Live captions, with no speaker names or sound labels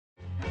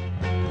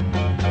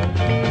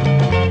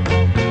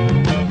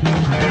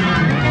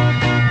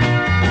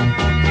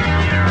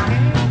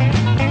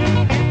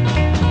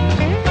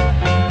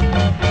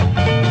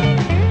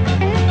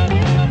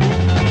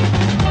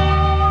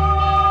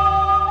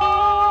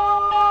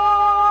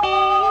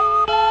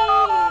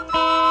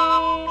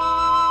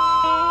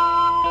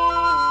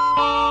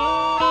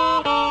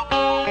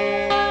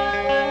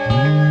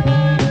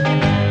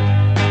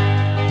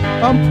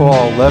I'm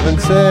Paul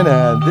Levinson,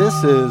 and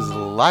this is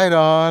Light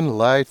On,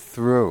 Light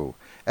Through,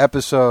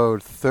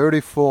 episode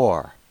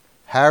 34,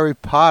 Harry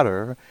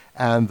Potter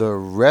and the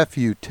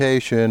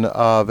Refutation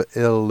of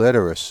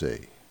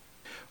Illiteracy.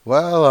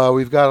 Well,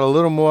 we've got a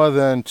little more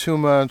than 2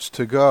 months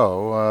to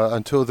go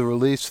until the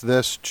release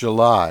this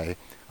July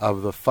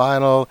of the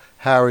final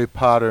Harry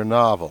Potter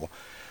novel.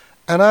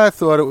 And I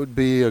thought it would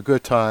be a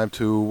good time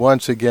to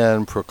once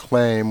again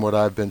proclaim what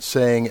I've been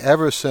saying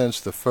ever since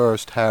the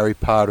first Harry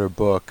Potter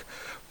book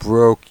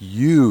broke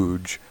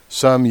huge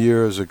some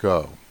years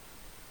ago,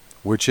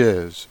 which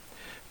is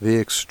the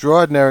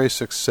extraordinary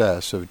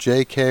success of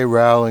J.K.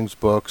 Rowling's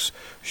books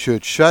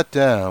should shut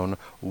down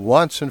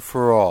once and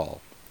for all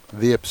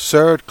the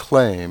absurd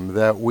claim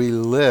that we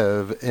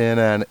live in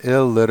an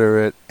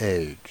illiterate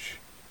age.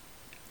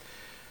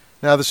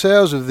 Now, the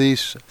sales of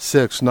these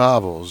 6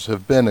 novels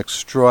have been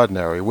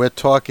extraordinary. We're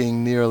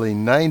talking nearly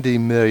 90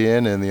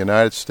 million in the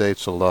United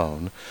States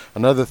alone,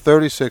 another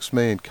 36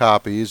 million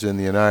copies in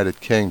the United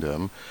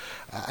Kingdom,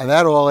 and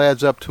that all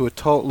adds up to a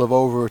total of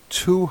over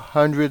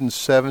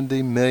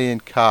 270 million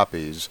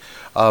copies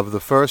of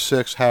the first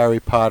 6 Harry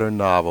Potter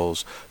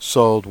novels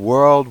sold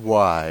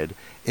worldwide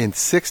in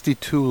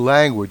 62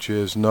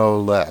 languages, no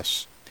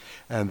less.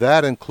 And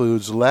that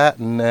includes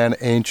Latin and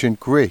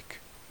Ancient Greek.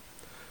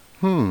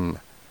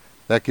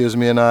 That gives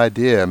me an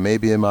idea.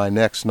 Maybe in my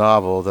next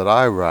novel that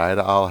I write,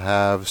 I'll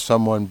have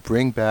someone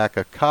bring back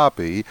a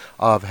copy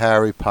of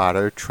Harry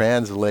Potter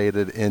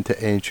translated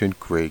into Ancient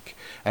Greek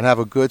and have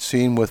a good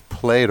scene with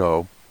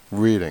Plato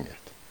reading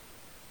it.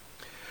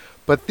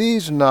 But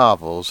these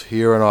novels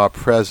here in our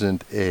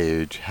present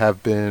age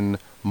have been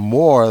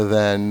more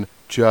than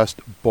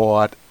just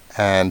bought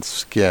and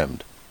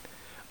skimmed.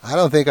 I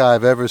don't think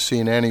I've ever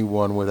seen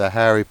anyone with a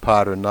Harry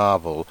Potter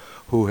novel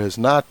who has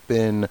not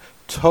been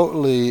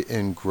totally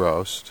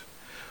engrossed,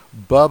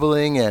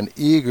 bubbling and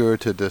eager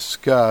to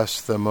discuss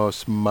the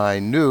most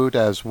minute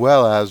as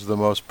well as the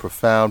most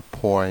profound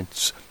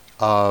points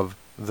of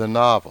the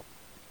novel.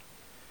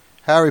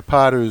 Harry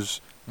Potter's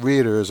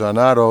readers are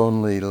not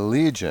only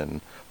legion,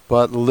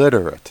 but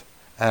literate,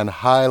 and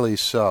highly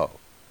so,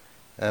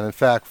 and in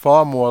fact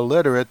far more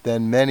literate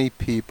than many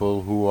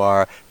people who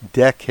are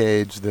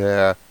decades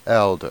their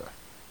elder.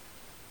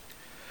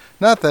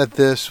 Not that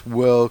this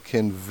will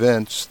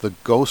convince the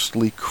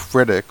ghostly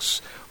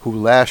critics who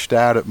lashed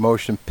out at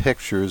motion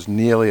pictures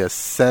nearly a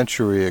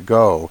century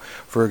ago.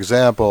 For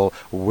example,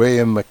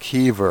 William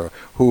McKeever,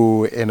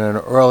 who in an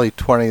early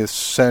 20th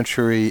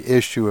century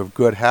issue of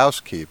Good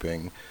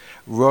Housekeeping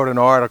wrote an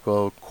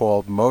article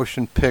called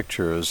Motion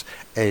Pictures,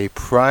 a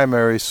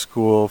Primary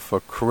School for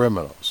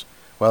Criminals.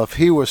 Well, if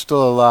he were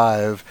still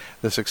alive,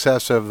 the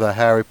success of the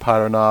Harry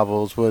Potter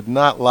novels would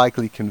not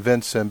likely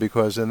convince him,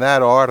 because in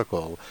that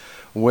article,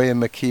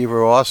 William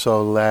McKeever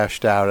also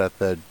lashed out at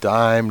the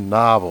dime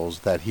novels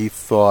that he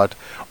thought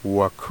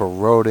were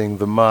corroding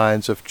the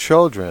minds of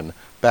children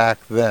back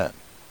then.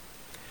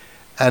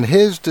 And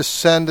his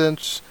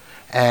descendants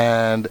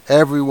and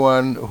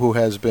everyone who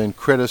has been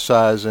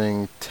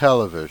criticizing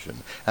television,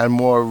 and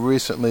more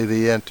recently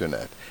the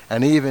internet,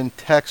 and even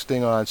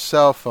texting on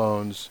cell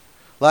phones,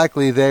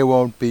 likely they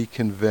won't be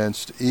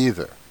convinced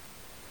either.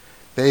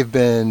 They've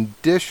been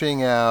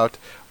dishing out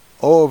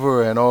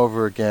over and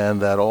over again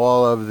that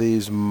all of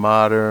these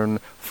modern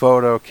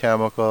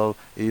photochemical,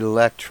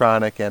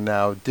 electronic, and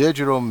now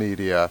digital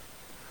media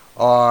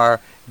are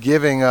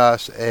giving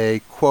us a,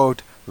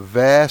 quote,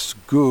 vast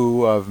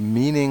goo of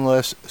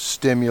meaningless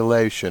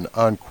stimulation,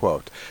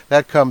 unquote.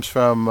 That comes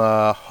from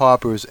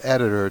Harper's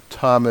editor,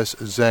 Thomas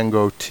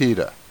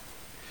Zengotita.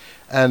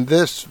 And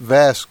this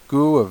vast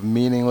goo of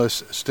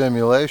meaningless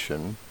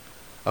stimulation,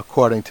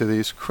 according to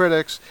these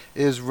critics,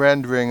 is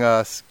rendering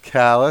us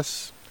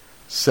callous,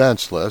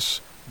 senseless,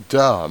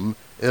 dumb,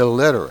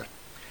 illiterate.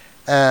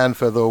 And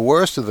for the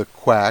worst of the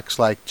quacks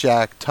like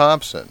Jack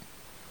Thompson,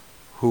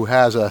 who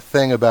has a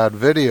thing about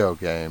video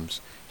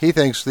games, he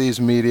thinks these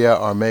media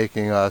are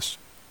making us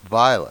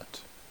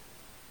violent.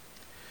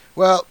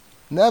 Well,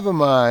 never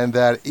mind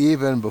that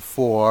even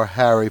before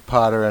Harry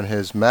Potter and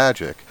his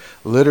magic,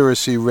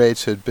 literacy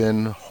rates had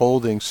been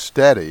holding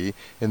steady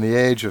in the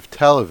age of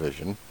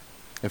television.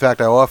 In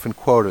fact, I often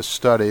quote a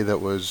study that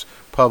was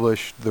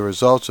published, the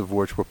results of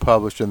which were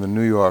published in the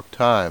New York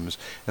Times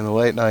in the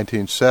late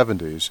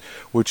 1970s,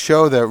 which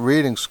show that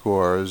reading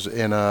scores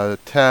in a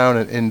town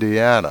in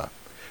Indiana,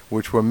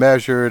 which were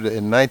measured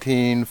in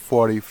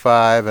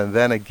 1945 and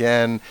then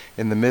again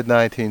in the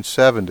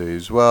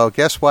mid-1970s, well,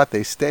 guess what?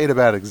 They stayed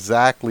about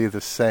exactly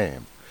the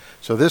same.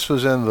 So this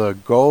was in the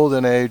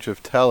golden age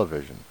of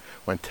television,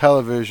 when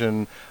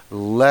television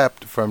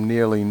leapt from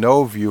nearly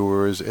no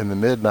viewers in the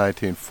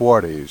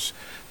mid-1940s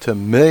to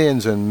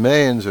millions and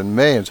millions and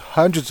millions,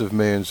 hundreds of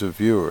millions of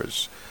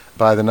viewers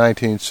by the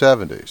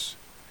 1970s.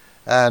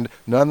 And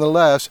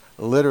nonetheless,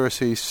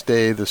 literacy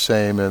stayed the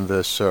same in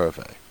this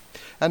survey.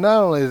 And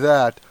not only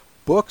that,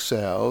 book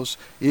sales,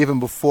 even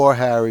before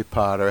Harry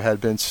Potter,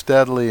 had been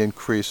steadily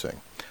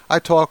increasing. I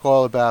talk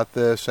all about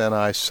this, and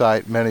I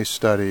cite many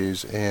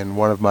studies in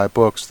one of my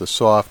books, The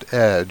Soft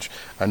Edge,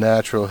 A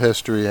Natural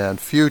History and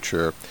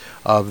Future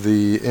of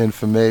the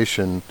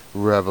Information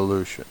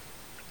Revolution.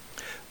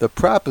 The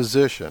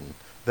proposition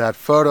that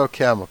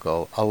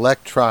photochemical,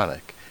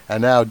 electronic,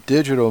 and now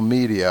digital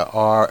media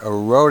are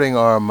eroding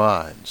our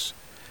minds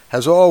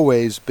has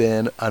always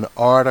been an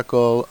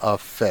article of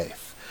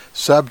faith,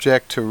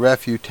 subject to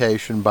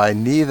refutation by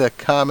neither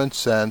common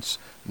sense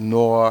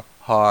nor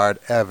hard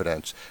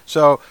evidence.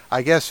 So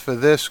I guess for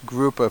this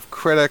group of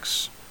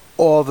critics,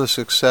 all the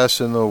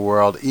success in the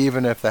world,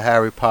 even if the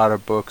Harry Potter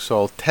books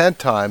sold 10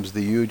 times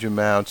the huge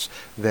amounts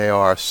they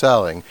are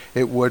selling,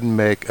 it wouldn't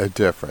make a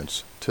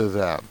difference to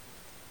them.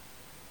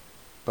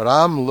 But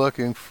I'm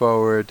looking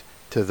forward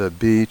to the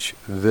beach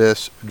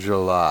this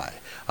July.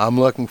 I'm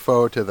looking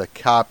forward to the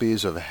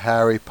copies of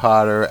Harry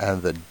Potter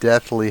and the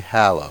Deathly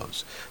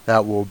Hallows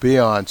that will be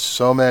on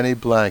so many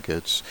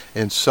blankets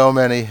in so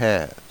many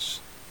hands.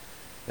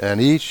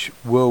 And each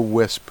will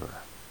whisper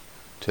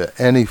to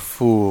any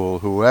fool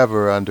who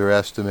ever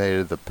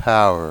underestimated the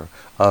power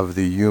of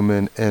the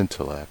human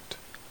intellect,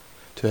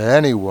 to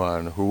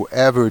anyone who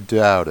ever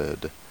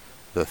doubted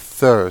the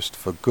thirst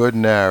for good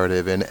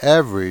narrative in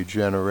every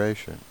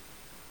generation,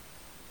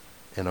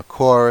 in a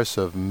chorus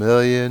of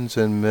millions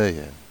and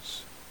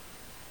millions,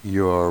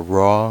 you're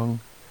wrong,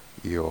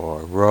 you're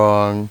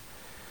wrong,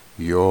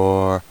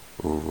 you're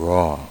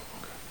wrong.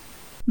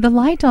 The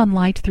Light on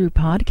Light Through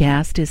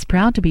podcast is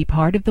proud to be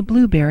part of the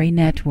Blueberry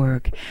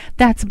Network.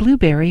 That's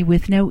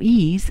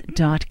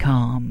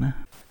blueberrywithnoease.com.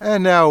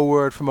 And now a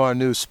word from our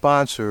new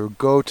sponsor,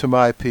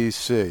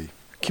 GoToMyPC.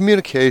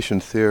 Communication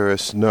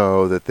theorists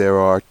know that there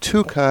are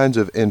two kinds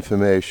of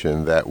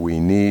information that we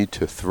need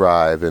to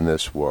thrive in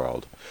this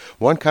world.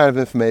 One kind of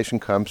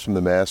information comes from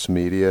the mass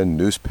media,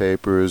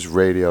 newspapers,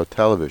 radio,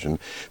 television.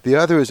 The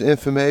other is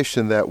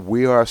information that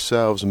we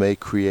ourselves may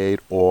create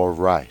or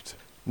write.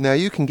 Now,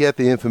 you can get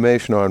the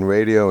information on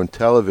radio and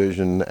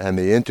television and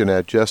the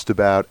internet just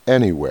about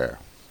anywhere.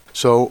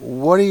 So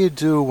what do you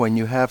do when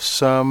you have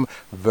some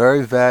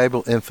very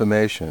valuable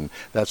information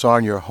that's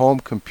on your home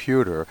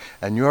computer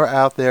and you're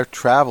out there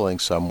traveling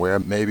somewhere,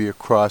 maybe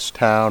across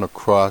town,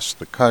 across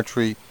the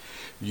country?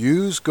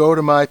 Use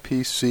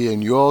GoToMyPC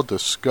and you'll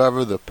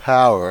discover the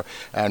power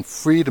and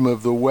freedom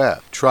of the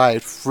web. Try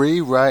it free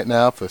right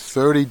now for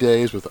 30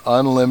 days with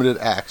unlimited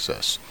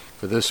access.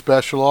 For this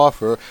special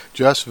offer,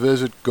 just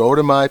visit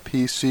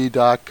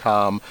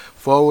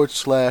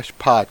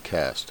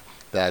GoToMyPC.com/podcast.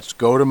 That's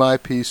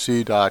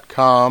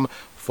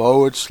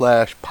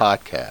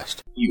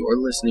GoToMyPC.com/podcast. You are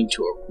listening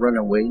to a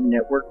Runaway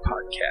Network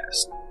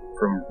podcast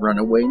from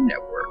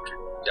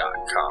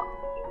RunawayNetwork.com.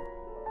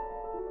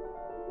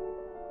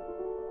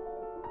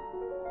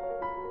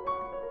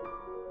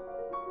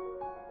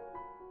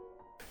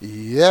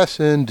 Yes,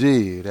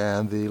 indeed,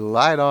 and the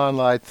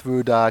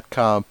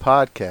LightOnLightThrough.com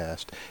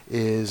podcast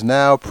is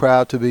now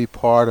proud to be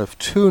part of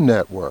two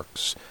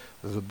networks,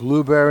 the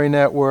Blueberry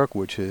Network,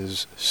 which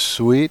is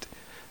sweet,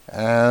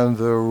 and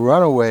the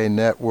Runaway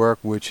Network,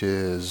 which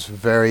is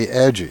very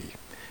edgy.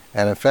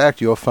 And in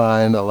fact, you'll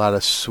find a lot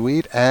of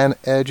sweet and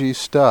edgy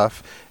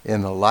stuff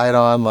in the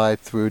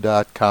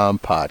LightOnLightThrough.com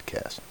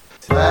podcast.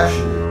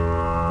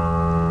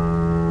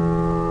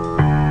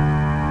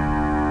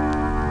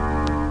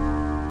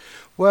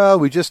 Well,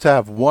 we just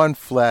have one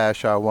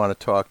flash I want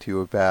to talk to you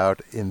about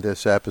in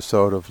this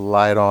episode of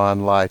Light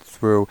On, Light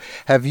Through.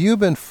 Have you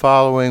been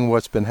following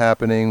what's been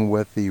happening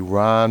with the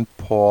Ron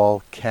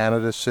Paul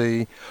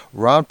candidacy?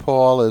 Ron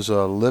Paul is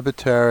a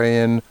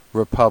libertarian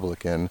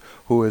Republican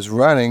who is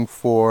running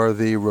for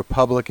the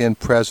Republican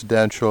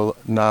presidential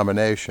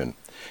nomination.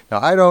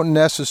 Now, I don't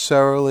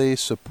necessarily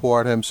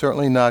support him,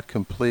 certainly not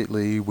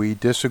completely. We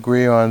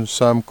disagree on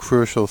some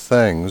crucial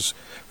things.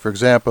 For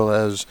example,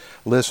 as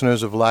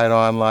listeners of Light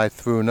On, Light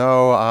Through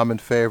know, I'm in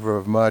favor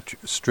of much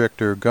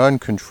stricter gun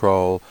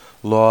control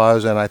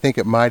laws, and I think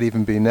it might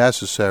even be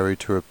necessary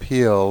to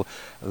repeal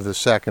the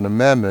Second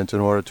Amendment in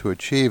order to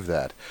achieve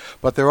that.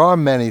 But there are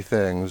many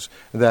things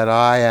that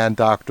I and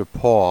Dr.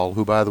 Paul,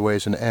 who, by the way,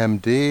 is an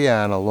MD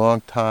and a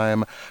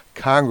long-time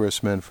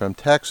congressman from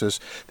Texas,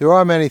 there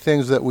are many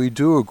things that we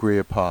do agree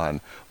upon.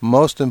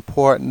 Most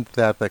important,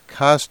 that the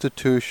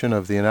Constitution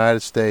of the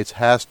United States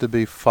has to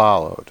be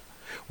followed.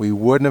 We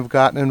wouldn't have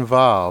gotten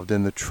involved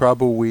in the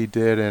trouble we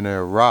did in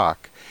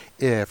Iraq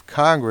if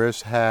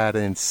Congress had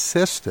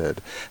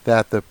insisted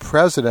that the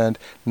president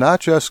not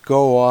just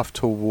go off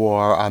to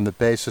war on the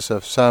basis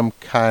of some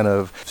kind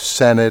of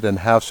Senate and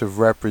House of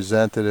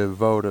Representatives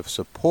vote of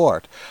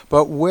support,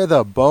 but with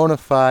a bona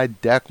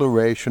fide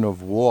declaration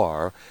of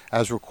war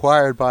as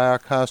required by our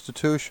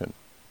Constitution.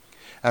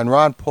 And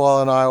Ron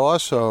Paul and I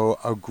also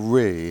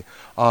agree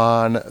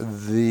on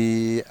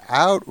the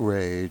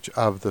outrage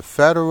of the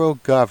federal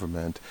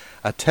government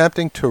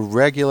attempting to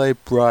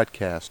regulate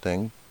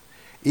broadcasting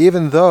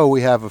even though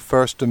we have a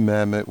First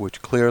Amendment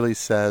which clearly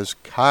says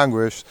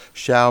Congress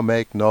shall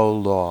make no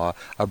law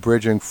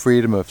abridging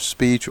freedom of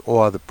speech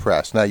or the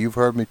press. Now, you've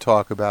heard me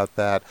talk about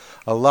that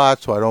a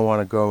lot, so I don't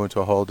want to go into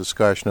a whole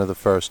discussion of the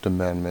First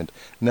Amendment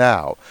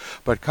now.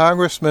 But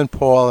Congressman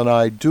Paul and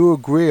I do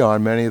agree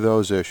on many of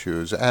those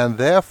issues, and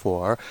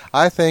therefore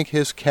I think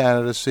his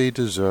candidacy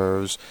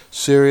deserves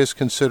serious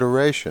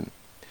consideration.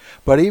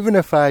 But even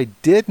if I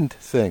didn't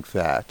think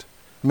that,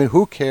 I mean,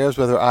 who cares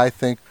whether I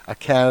think a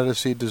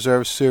candidacy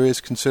deserves serious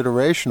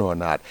consideration or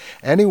not?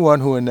 Anyone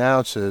who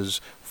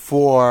announces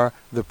for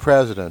the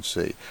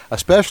presidency,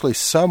 especially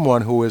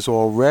someone who is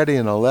already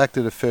an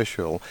elected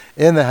official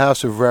in the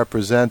House of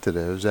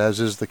Representatives, as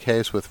is the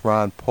case with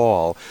Ron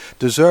Paul,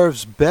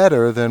 deserves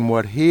better than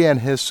what he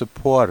and his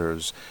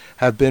supporters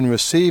have been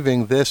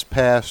receiving this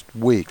past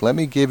week. Let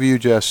me give you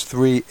just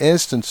 3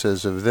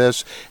 instances of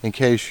this in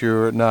case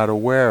you're not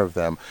aware of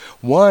them.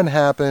 One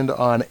happened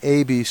on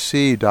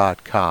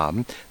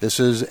ABC.com. This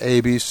is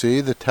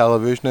ABC, the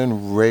television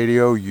and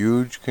radio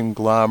huge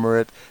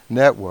conglomerate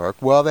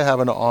network. Well, they have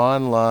an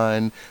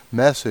online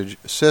message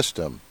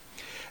system.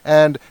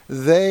 And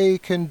they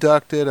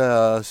conducted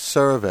a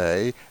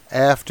survey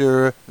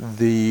after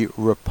the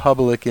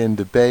Republican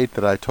debate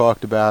that I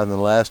talked about in the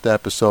last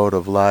episode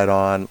of Light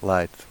On,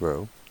 Light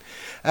Through.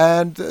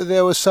 And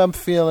there was some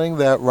feeling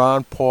that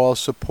Ron Paul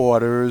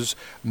supporters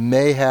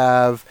may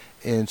have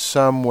in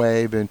some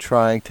way been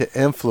trying to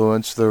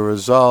influence the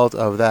result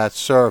of that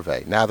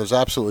survey. Now, there's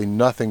absolutely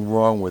nothing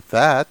wrong with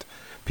that.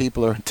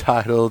 People are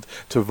entitled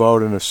to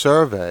vote in a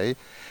survey.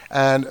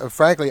 And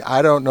frankly,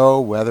 I don't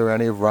know whether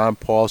any of Ron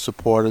Paul's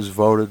supporters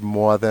voted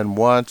more than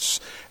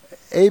once.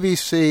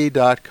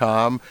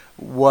 ABC.com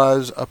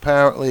was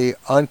apparently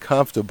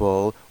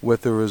uncomfortable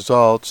with the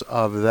results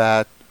of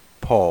that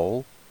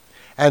poll.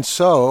 And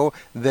so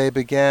they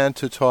began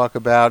to talk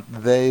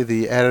about,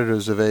 the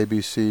editors of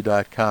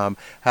ABC.com,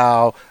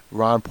 how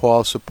Ron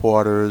Paul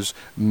supporters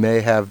may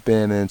have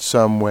been in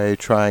some way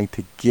trying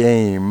to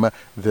game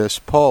this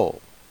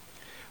poll.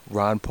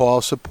 Ron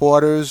Paul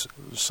supporters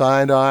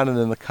signed on and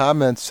in the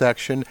comments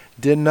section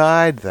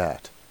denied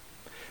that.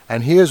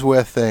 And here's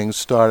where things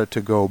started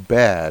to go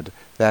bad.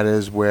 That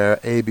is where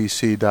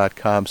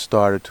ABC.com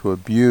started to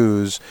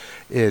abuse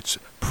its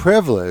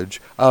privilege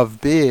of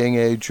being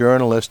a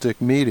journalistic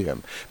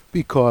medium.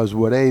 Because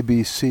what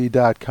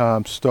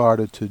ABC.com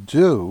started to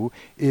do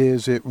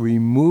is it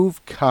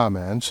removed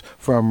comments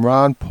from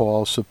Ron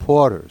Paul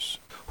supporters,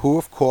 who,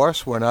 of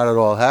course, were not at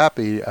all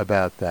happy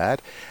about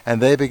that,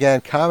 and they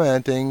began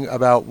commenting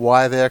about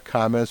why their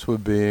comments were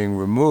being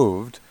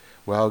removed.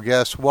 Well,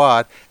 guess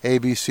what?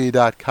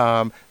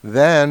 ABC.com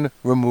then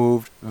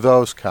removed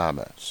those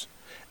comments.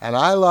 And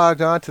I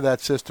logged onto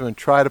that system and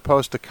tried to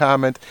post a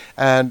comment,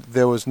 and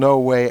there was no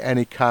way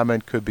any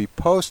comment could be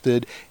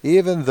posted,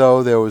 even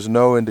though there was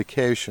no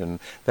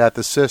indication that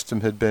the system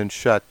had been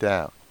shut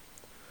down.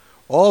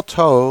 All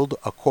told,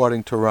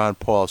 according to Ron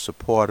Paul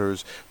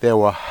supporters, there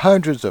were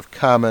hundreds of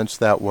comments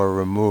that were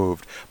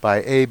removed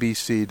by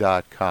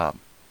ABC.com.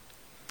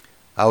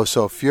 I was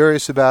so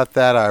furious about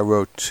that, I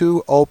wrote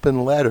 2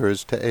 open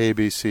letters to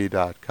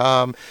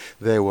ABC.com.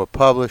 They were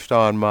published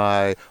on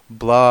my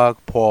blog,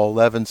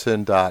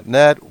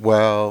 paullevinson.net.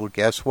 Well,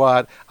 guess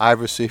what? I've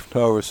received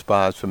no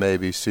response from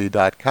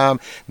ABC.com.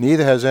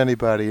 Neither has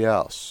anybody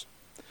else.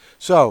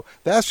 So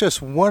that's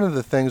just one of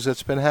the things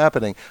that's been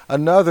happening.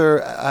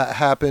 Another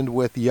happened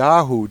with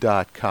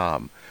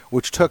Yahoo.com,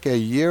 which took a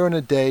year and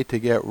a day to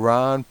get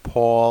Ron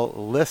Paul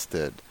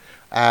listed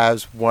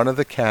as one of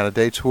the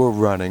candidates who were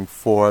running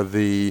for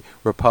the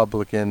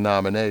Republican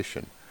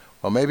nomination.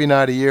 Well, maybe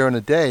not a year and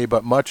a day,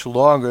 but much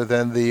longer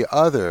than the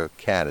other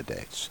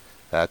candidates.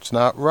 That's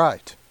not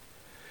right.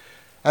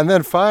 And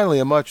then finally,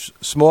 a much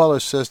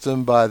smaller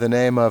system by the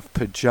name of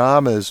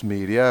Pajamas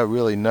Media, a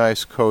really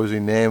nice,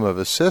 cozy name of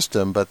a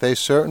system, but they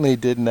certainly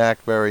didn't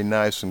act very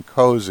nice and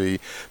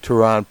cozy to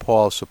Ron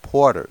Paul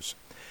supporters.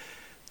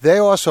 They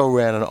also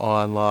ran an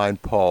online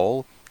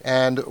poll,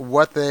 and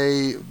what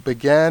they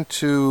began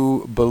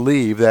to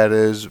believe, that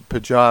is,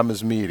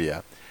 Pajamas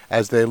Media,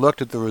 as they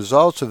looked at the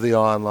results of the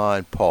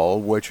online poll,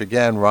 which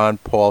again Ron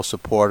Paul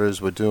supporters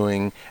were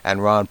doing,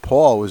 and Ron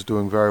Paul was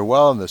doing very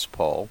well in this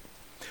poll,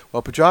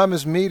 well,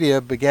 Pajamas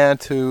Media began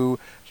to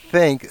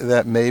think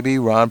that maybe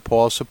Ron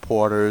Paul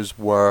supporters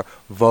were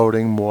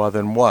voting more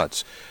than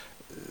once.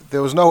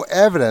 There was no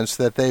evidence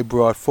that they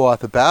brought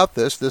forth about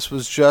this. This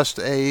was just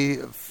a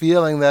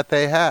feeling that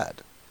they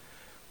had.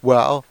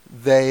 Well,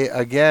 they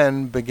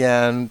again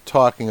began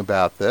talking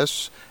about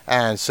this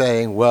and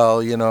saying, well,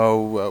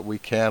 we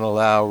can't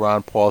allow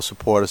Ron Paul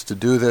supporters to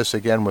do this,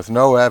 again with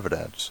no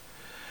evidence.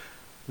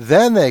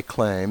 Then they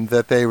claimed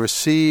that they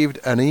received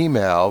an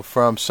email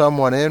from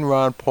someone in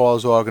Ron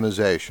Paul's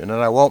organization,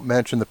 and I won't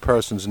mention the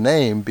person's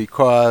name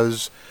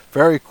because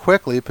very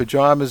quickly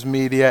Pajamas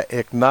Media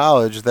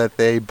acknowledged that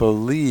they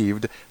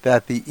believed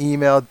that the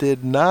email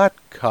did not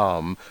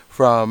come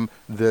from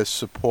this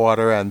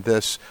supporter and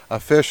this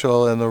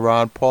official in the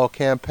Ron Paul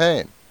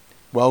campaign.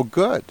 Well,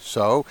 good.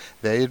 So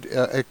they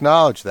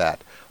acknowledged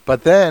that.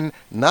 But then,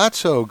 not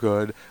so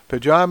good,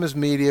 Pajamas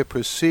Media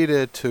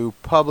proceeded to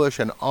publish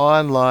an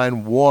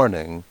online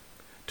warning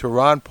to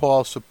Ron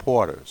Paul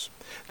supporters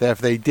that if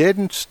they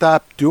didn't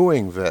stop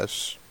doing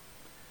this,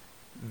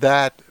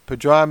 that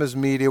Pajamas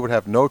Media would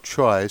have no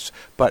choice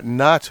but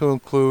not to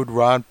include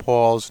Ron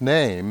Paul's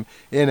name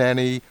in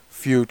any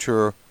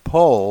future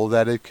poll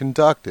that it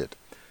conducted.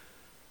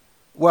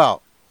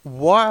 Well,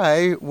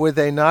 why would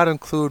they not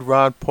include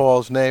Ron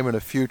Paul's name in a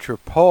future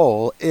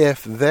poll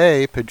if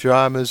they,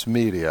 Pajamas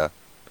Media,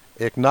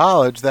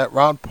 acknowledge that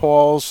Ron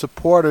Paul's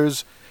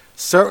supporters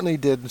certainly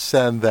didn't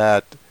send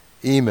that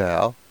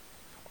email?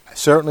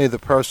 Certainly the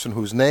person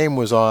whose name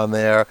was on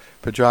there,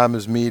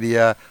 Pajamas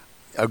Media,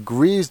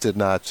 agrees did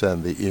not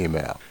send the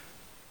email.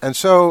 And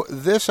so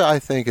this, I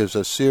think, is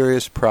a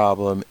serious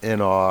problem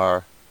in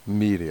our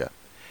media.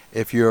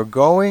 If you're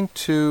going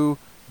to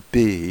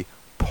be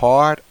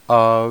part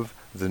of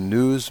the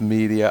news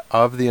media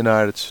of the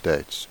United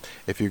States,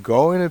 if you're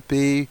going to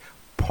be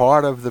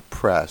part of the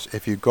press,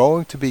 if you're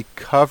going to be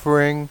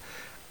covering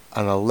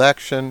an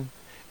election,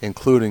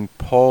 including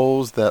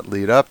polls that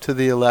lead up to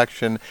the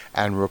election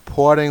and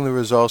reporting the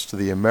results to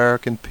the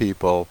American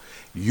people,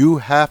 you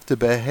have to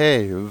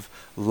behave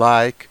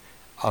like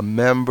a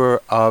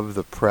member of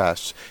the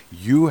press.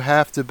 You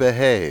have to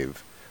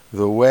behave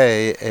the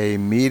way a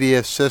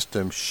media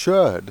system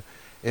should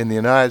in the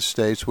United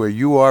States, where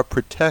you are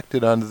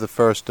protected under the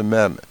First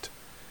Amendment.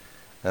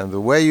 And the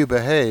way you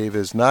behave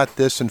is not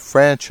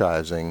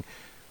disenfranchising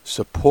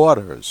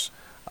supporters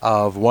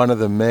of one of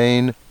the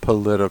main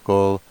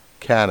political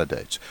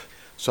candidates.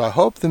 So I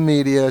hope the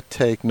media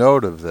take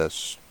note of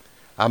this.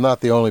 I'm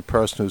not the only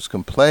person who's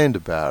complained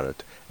about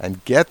it.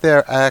 And get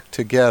their act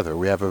together.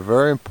 We have a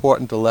very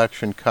important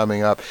election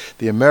coming up.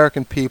 The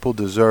American people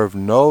deserve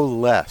no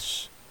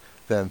less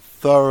than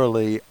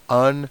thoroughly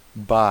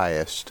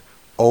unbiased,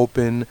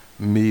 open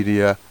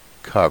media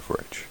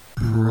coverage.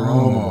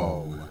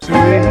 Promo.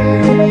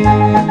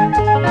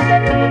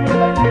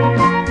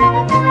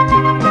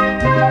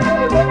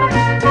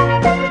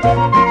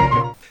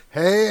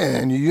 Hey,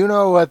 and you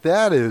know what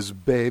that is,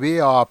 baby,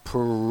 our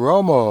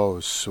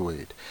promo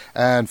suite.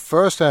 And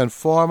first and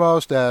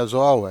foremost, as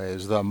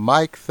always, the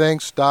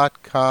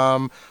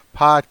MikeThinks.com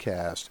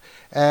podcast.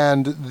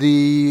 And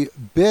the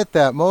bit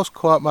that most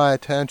caught my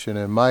attention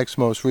in Mike's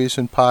most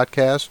recent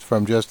podcast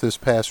from just this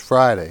past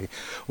Friday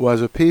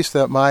was a piece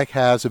that Mike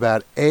has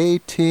about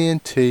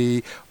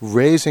AT&T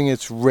raising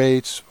its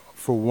rates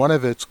for one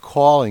of its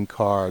calling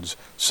cards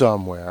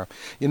somewhere.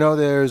 You know,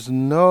 there's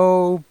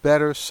no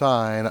better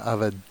sign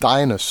of a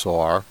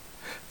dinosaur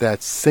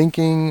that's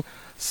sinking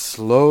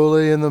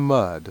slowly in the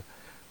mud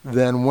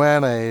than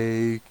when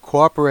a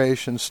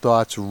corporation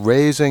starts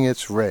raising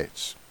its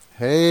rates.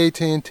 Hey,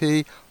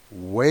 AT&T,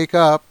 wake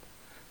up.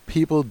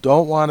 People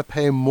don't want to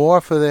pay more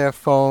for their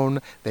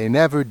phone. They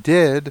never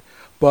did,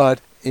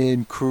 but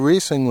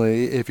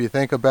increasingly, if you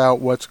think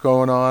about what's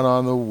going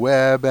on the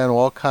web and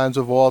all kinds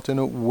of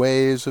alternate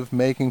ways of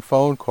making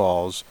phone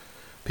calls,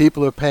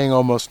 people are paying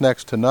almost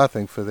next to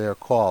nothing for their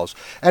calls.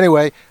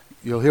 Anyway,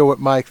 you'll hear what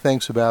Mike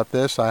thinks about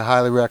this. I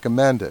highly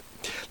recommend it.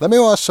 Let me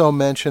also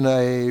mention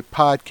a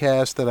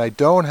podcast that I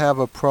don't have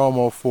a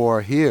promo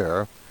for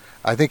here.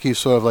 I think he's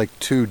sort of like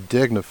too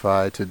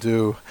dignified to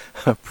do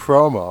a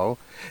promo.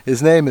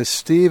 His name is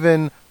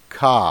Stephen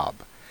Cobb.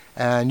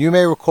 And you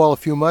may recall a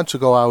few months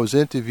ago I was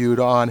interviewed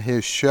on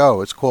his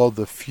show. It's called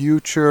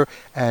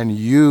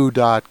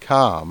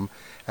thefutureendyou.com,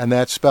 and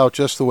that's spelled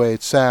just the way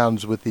it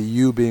sounds, with the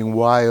U being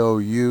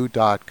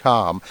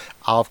YOU.com.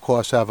 I'll, of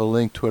course, have a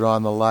link to it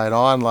on the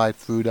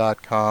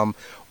lightonlightthrough.com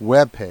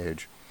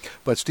webpage.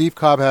 But Steve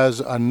Cobb has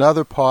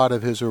another part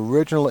of his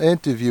original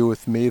interview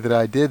with me that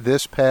I did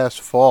this past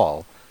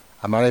fall.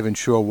 I'm not even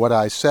sure what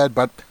I said,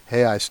 but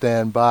hey, I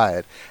stand by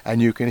it.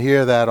 And you can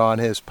hear that on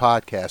his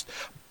podcast.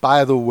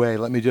 By the way,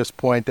 let me just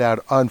point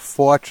out,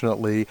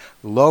 unfortunately,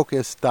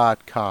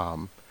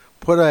 Locust.com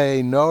put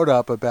a note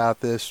up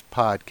about this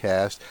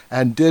podcast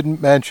and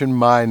didn't mention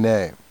my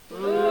name.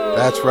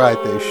 That's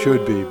right, they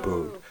should be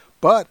booed.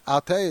 But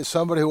I'll tell you,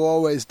 somebody who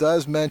always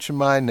does mention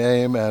my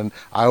name, and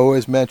I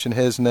always mention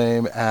his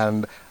name,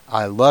 and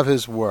I love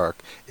his work,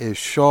 is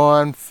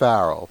Sean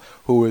Farrell,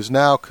 who is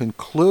now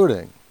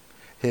concluding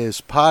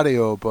his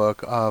patio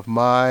book of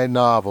my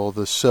novel,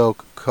 The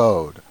Silk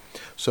Code.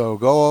 So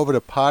go over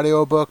to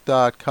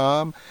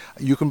patiobook.com.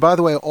 You can, by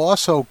the way,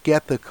 also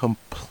get the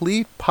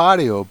complete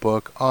patio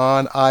book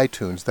on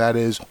iTunes. That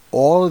is,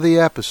 all of the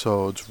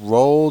episodes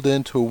rolled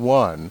into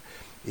one.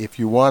 If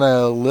you want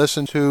to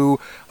listen to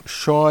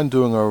Sean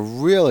doing a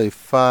really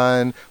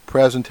fine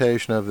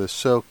presentation of the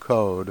Silk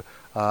Code,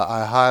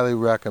 I highly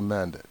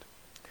recommend it.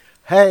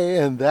 Hey,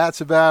 and that's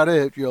about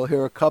it. You'll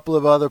hear a couple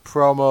of other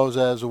promos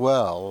as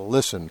well.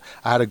 Listen,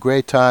 I had a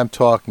great time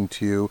talking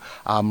to you.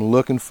 I'm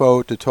looking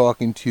forward to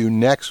talking to you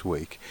next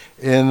week.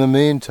 In the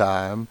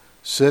meantime,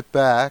 sit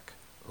back,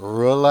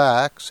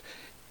 relax,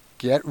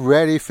 get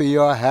ready for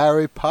your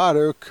Harry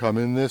Potter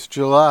coming this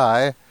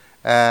July,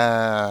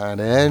 and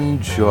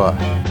enjoy.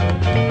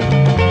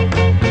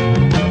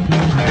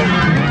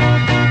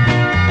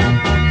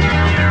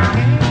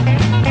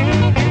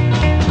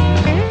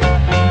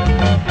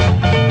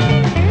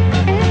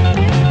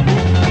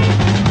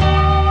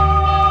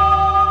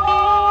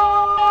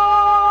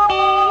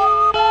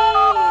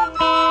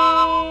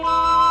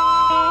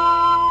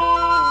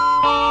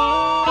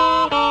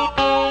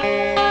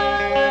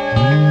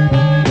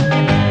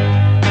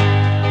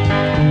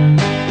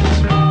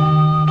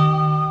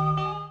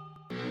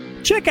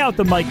 out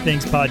the Mike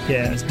Thinks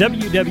podcast,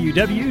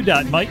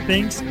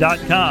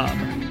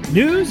 www.mikethinks.com.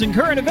 News and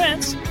current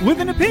events with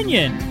an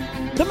opinion.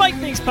 The Mike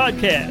Thinks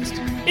podcast.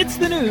 It's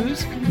the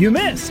news you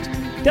missed.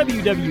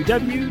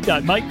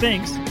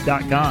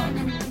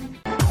 www.mikethinks.com.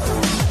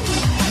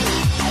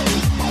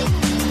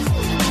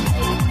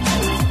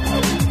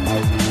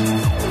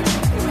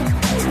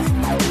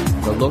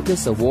 The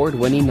Locus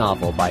Award-winning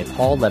novel by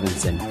Paul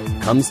Levinson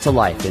comes to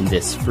life in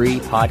this free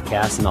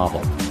podcast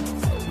novel.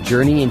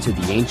 Journey into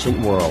the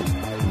ancient world,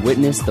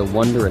 witness the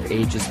wonder of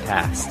ages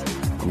past,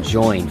 and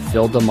join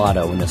Phil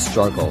D'Amato in a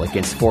struggle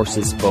against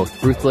forces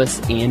both ruthless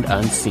and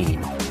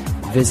unseen.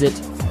 Visit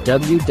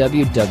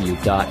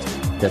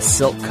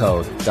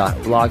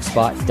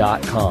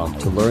www.thesilkcode.blogspot.com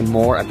to learn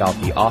more about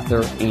the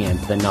author and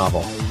the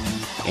novel,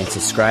 and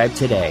subscribe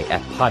today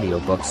at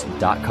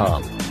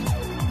podiobooks.com.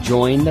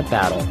 Join the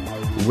battle,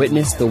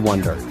 witness the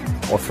wonder,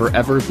 or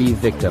forever be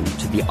victim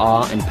to the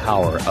awe and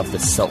power of the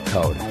Silk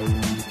Code.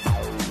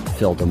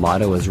 Phil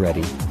D'Amato is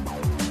ready.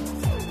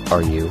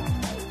 Are you?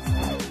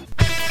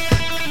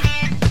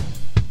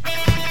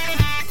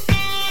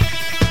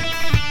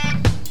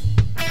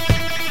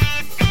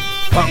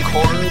 Punk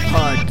Horror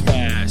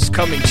Podcast,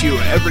 coming to you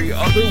every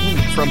other week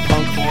from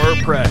Punk Horror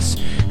Press,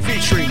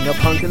 featuring The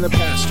Punk and the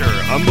Pastor,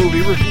 a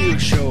movie review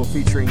show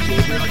featuring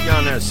Gabriel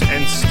Llanes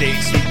and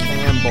Stacey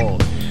Campbell,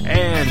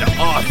 and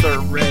Author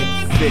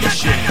Red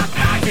Fiction,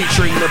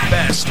 featuring the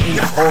best in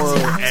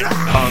horror and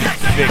punk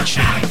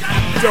fiction.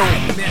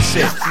 Don't miss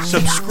it.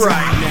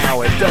 Subscribe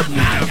now at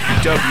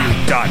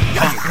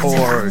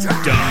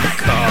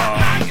www.punkhorror.com.